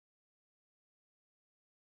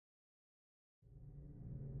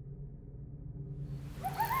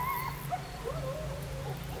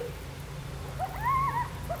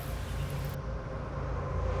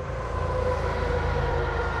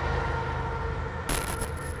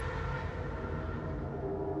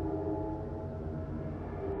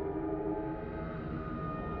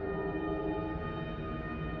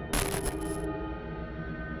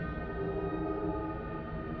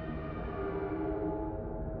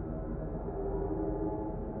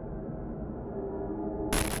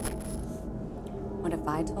What if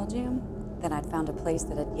I told you that I'd found a place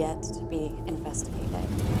that had yet to be investigated?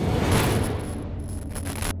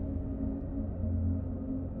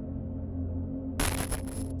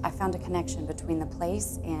 I found a connection between the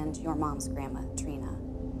place and your mom's grandma, Trina.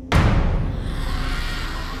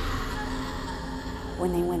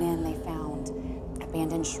 When they went in, they found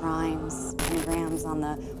abandoned shrines, pentagrams on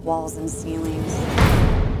the walls and ceilings.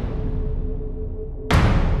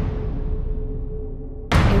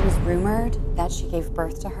 It was rumored that she gave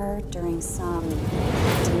birth to her during some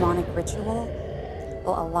demonic ritual.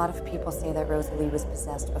 Well, a lot of people say that Rosa Leigh was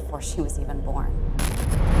possessed before she was even born.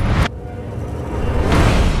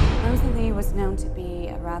 Rosa Leigh was known to be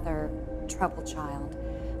a rather troubled child.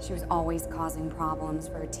 She was always causing problems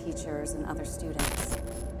for her teachers and other students.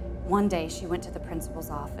 One day, she went to the principal's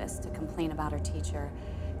office to complain about her teacher,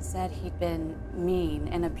 said he'd been mean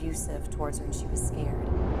and abusive towards her and she was scared.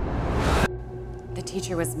 The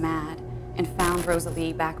teacher was mad and found Rosa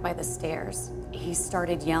Leigh back by the stairs. He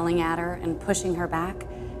started yelling at her and pushing her back,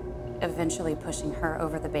 eventually pushing her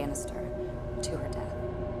over the banister to her death.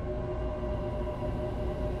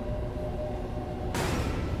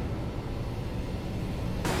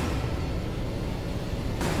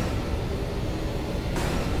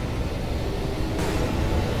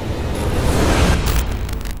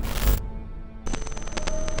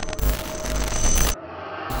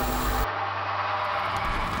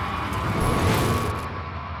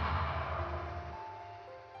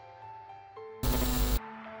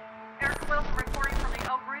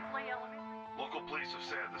 Local police have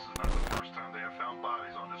said this is not the first time they have found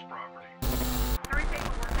bodies on this property. 3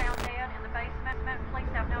 people were found dead in the basement.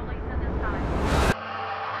 Police have no leads at this time.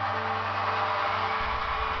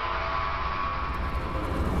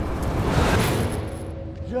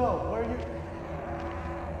 Joe, where are you?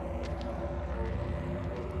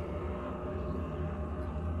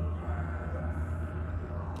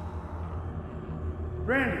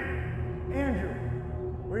 Brenda, Andrew,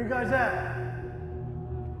 where you guys at?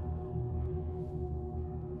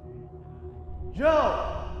 Joe,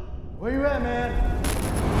 where you at, man?